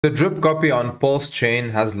The drip copy on Pulse chain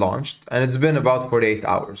has launched and it's been about 48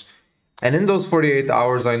 hours. And in those 48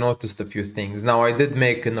 hours, I noticed a few things. Now, I did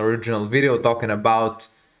make an original video talking about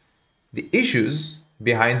the issues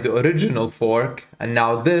behind the original fork and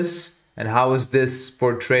now this, and how is this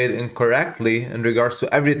portrayed incorrectly in regards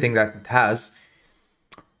to everything that it has.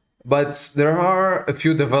 But there are a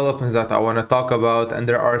few developments that I want to talk about, and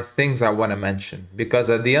there are things I want to mention. Because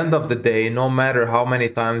at the end of the day, no matter how many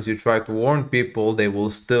times you try to warn people, they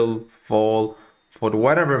will still fall for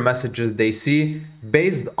whatever messages they see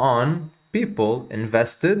based on people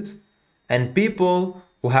invested and people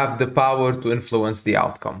who have the power to influence the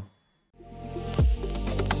outcome.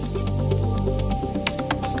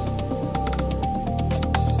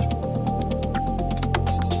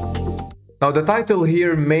 Now, the title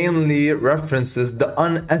here mainly references the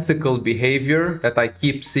unethical behavior that I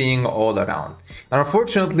keep seeing all around. And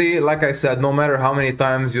unfortunately, like I said, no matter how many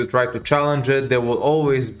times you try to challenge it, there will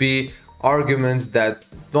always be arguments that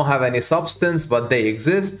don't have any substance, but they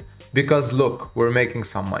exist because look, we're making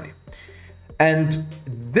some money. And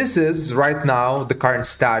this is right now the current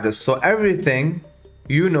status. So everything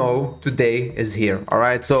you know today is here, all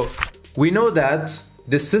right? So we know that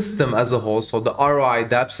the system as a whole, so the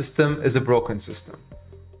ROIdapp system, is a broken system.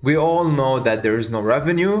 We all know that there is no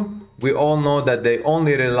revenue. We all know that they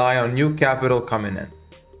only rely on new capital coming in.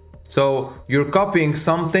 So you're copying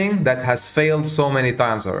something that has failed so many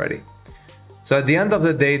times already. So at the end of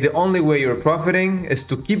the day, the only way you're profiting is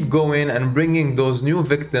to keep going and bringing those new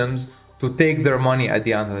victims to take their money at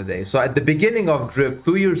the end of the day. So at the beginning of Drip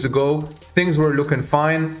 2 years ago, things were looking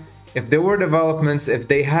fine. If there were developments, if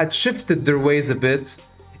they had shifted their ways a bit,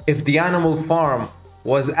 if the animal farm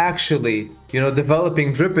was actually,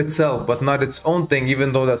 developing Drip itself, but not its own thing,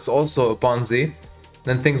 even though that's also a Ponzi,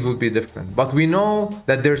 then things would be different. But we know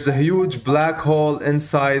that there's a huge black hole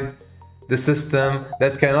inside the system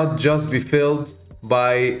that cannot just be filled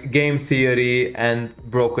by game theory and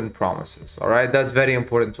broken promises. All right, that's very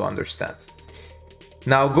important to understand.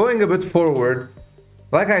 Now, going a bit forward,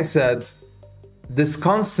 like I said, this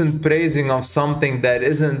constant praising of something that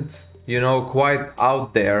isn't, quite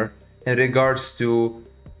out there in regards to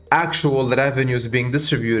actual revenues being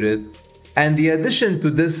distributed, and the addition to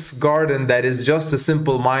this garden that is just a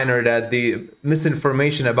simple miner that the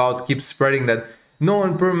misinformation about keeps spreading, that no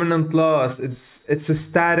impermanent loss, it's a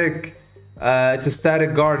static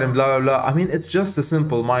garden, blah blah blah. I mean, it's just a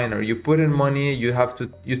simple miner. You put in money, you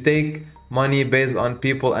take money based on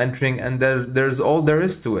people entering, and there's all there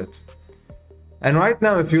is to it. And right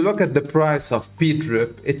now, if you look at the price of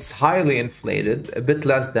P-Drip, it's highly inflated, a bit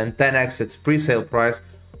less than 10x its pre-sale price,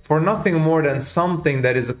 for nothing more than something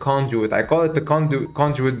that is a conduit. I call it a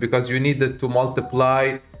conduit because you need it to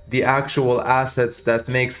multiply the actual assets that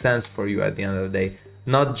make sense for you at the end of the day.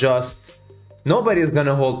 Not just, nobody is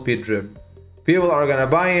gonna hold P-Drip. People are gonna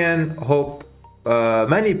buy in, hope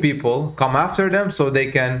many people come after them so they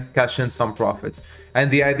can cash in some profits. And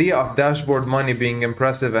the idea of dashboard money being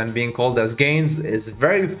impressive and being called as gains is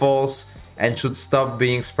very false and should stop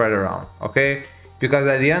being spread around, okay? Because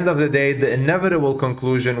at the end of the day, the inevitable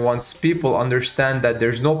conclusion, once people understand that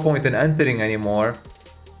there's no point in entering anymore,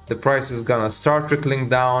 the price is gonna start trickling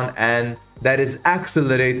down, and that is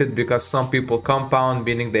accelerated because some people compound,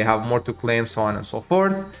 meaning they have more to claim, so on and so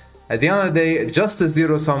forth. At the end of the day, just a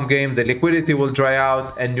zero-sum game, the liquidity will dry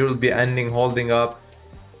out and you'll be ending holding up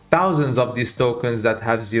thousands of these tokens that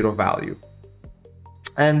have zero value.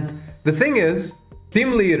 And the thing is,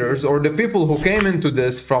 team leaders or the people who came into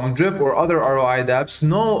this from Drip or other ROIdapps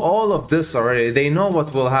know all of this already. They know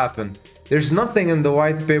what will happen. There's nothing in the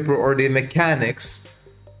white paper or the mechanics.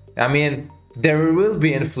 I mean, there will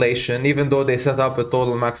be inflation, even though they set up a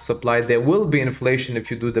total max supply. There will be inflation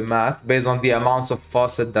if you do the math based on the amounts of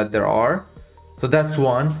faucet that there are. So that's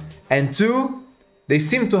one. And two, they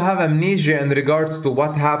seem to have amnesia in regards to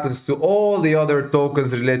what happens to all the other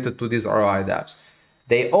tokens related to these ROIdapps.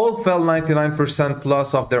 They all fell 99%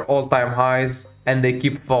 plus of their all-time highs, and they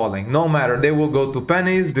keep falling. No matter, they will go to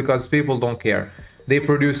pennies because people don't care. They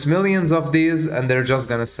produce millions of these and they're just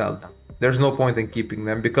gonna sell them. There's no point in keeping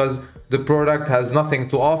them because the product has nothing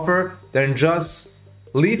to offer. They're just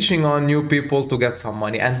leeching on new people to get some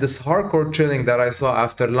money. And this hardcore chilling that I saw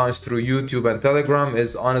after launch through YouTube and Telegram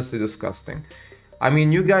is honestly disgusting. I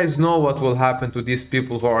mean, you guys know what will happen to these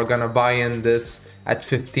people who are gonna buy in this at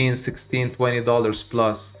 $15, $16, $20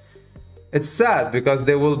 plus. It's sad because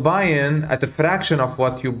they will buy in at a fraction of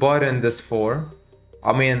what you bought in this for.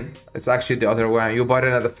 I mean, it's actually the other way. You bought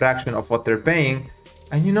in at a fraction of what they're paying,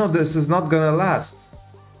 and this is not gonna last.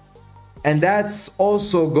 And that's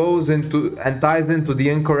also goes into and ties into the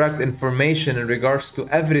incorrect information in regards to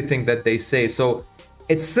everything that they say. So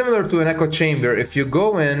It's similar to an echo chamber. If you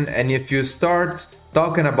go in and if you start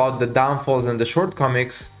talking about the downfalls and the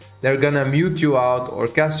shortcomings, they're gonna mute you out or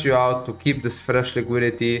cast you out to keep this fresh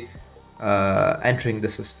liquidity entering the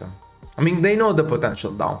system. I mean, they know the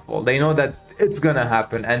potential downfall. They know that it's gonna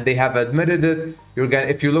happen, and they have admitted it.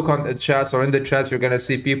 If you look on the chats or in the chats, you're gonna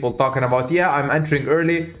see people talking about, yeah, I'm entering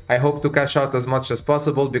early. I hope to cash out as much as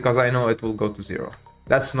possible because I know it will go to zero.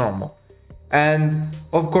 That's normal. And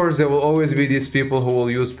of course, there will always be these people who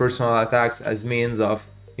will use personal attacks as means of,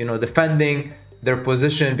 you know, defending their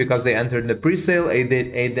position because they entered the pre-sale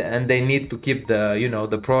and they need to keep the, you know,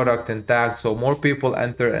 the product intact, so more people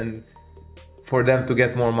enter and for them to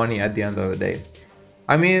get more money at the end of the day.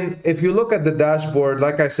 I mean, if you look at the dashboard,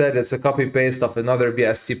 like I said, it's a copy paste of another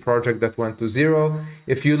BSC project that went to zero.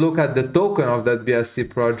 If you look at the token of that BSC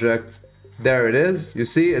project, there it is. You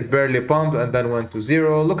see it barely pumped and then went to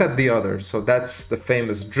zero. Look at the others. So that's the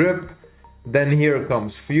famous drip. Then here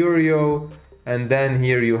comes Furio. And then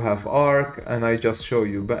here you have ARC. And I just showed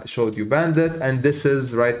you Bandit. And this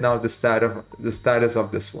is right now the status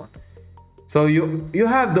of this one. So you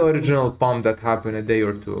have the original pump that happened a day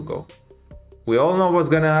or two ago. We all know what's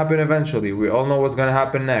gonna happen eventually. We all know what's gonna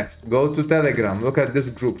happen next. Go to Telegram. Look at this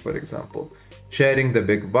group, for example. Sharing the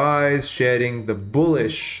big buys, sharing the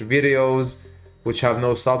bullish videos, which have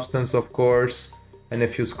no substance, of course. And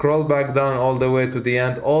if you scroll back down all the way to the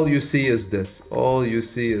end, all you see is this. All you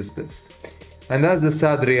see is this. And that's the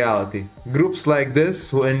sad reality. Groups like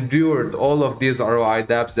this who endured all of these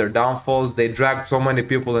ROIdapps, their downfalls, they dragged so many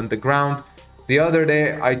people in the ground. The other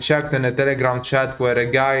day, I checked in a Telegram chat where a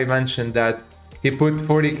guy mentioned that he put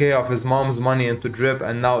 40k of his mom's money into drip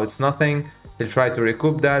and now it's nothing. He'll try to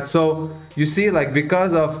recoup that. So you see, like,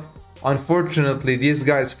 because of, unfortunately, these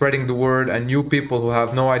guys spreading the word and new people who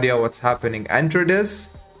have no idea what's happening enter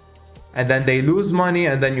this, and then they lose money,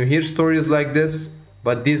 and then you hear stories like this,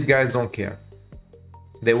 but these guys don't care.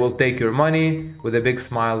 They will take your money with a big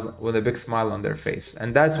smile on their face.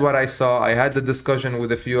 And that's what I saw. I had the discussion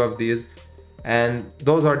with a few of these, and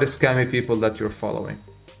those are the scammy people that you're following.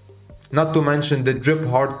 Not to mention the drip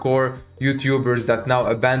hardcore YouTubers that now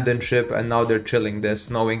abandon ship and now they're chilling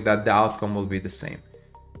this, knowing that the outcome will be the same.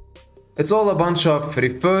 It's all a bunch of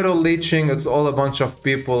referral leeching. It's all a bunch of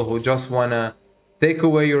people who just wanna take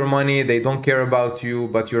away your money. They don't care about you,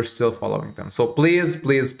 but you're still following them. So please,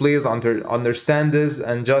 please, please understand this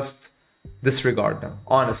and just disregard them.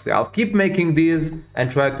 Honestly, I'll keep making these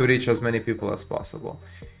and try to reach as many people as possible.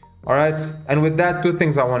 Alright, and with that, two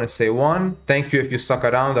things I want to say. One, thank you if you stuck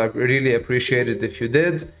around. I really appreciate it if you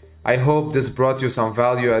did. I hope this brought you some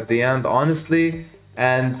value at the end, honestly.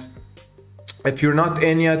 And if you're not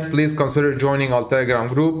in yet, please consider joining our Telegram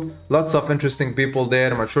group. Lots of interesting people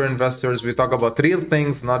there, mature investors. We talk about real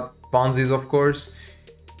things, not Ponzi's, of course.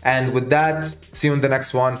 And with that, see you in the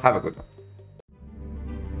next one. Have a good one.